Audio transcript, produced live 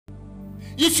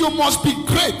If you must be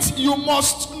great, you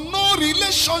must know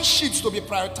relationships to be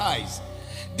prioritized.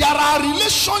 There are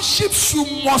relationships you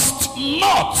must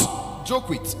not joke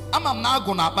with. I'm not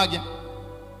going to bag you.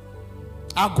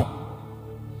 Ago.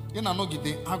 You know, ago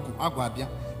abia.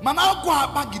 Man, ago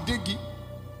abagidegi.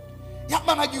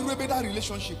 Yabanagi rebeda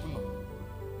relationship.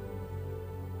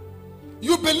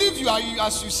 You believe you are,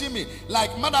 as you see me,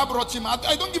 like mother brought him.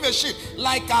 I don't give a shit.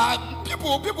 Like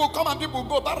people come and people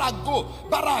go. Barak go,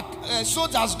 barak.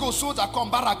 Soldiers go, soldier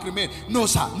come. Barak remain. No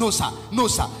sir, no sir, no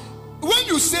sir. When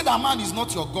you say that man is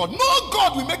not your God, no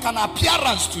God will make an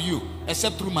appearance to you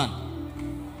except through man.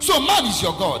 So man is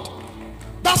your God.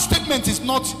 That statement is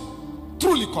not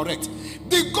truly correct.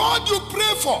 The God you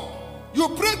pray for, you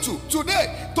pray to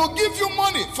today to give you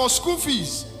money for school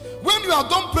fees. When you are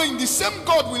done praying, the same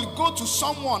God will go to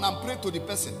someone and pray to the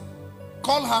person.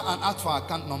 Call her and ask for her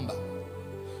account number.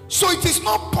 So it is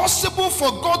not possible for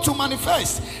God to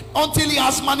manifest until he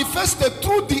has manifested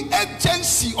through the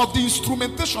agency of the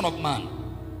instrumentation of man.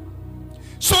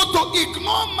 So to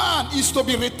ignore man is to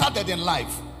be retarded in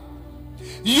life.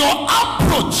 Your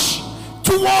approach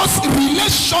towards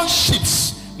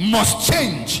relationships must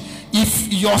change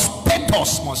if your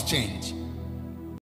status must change.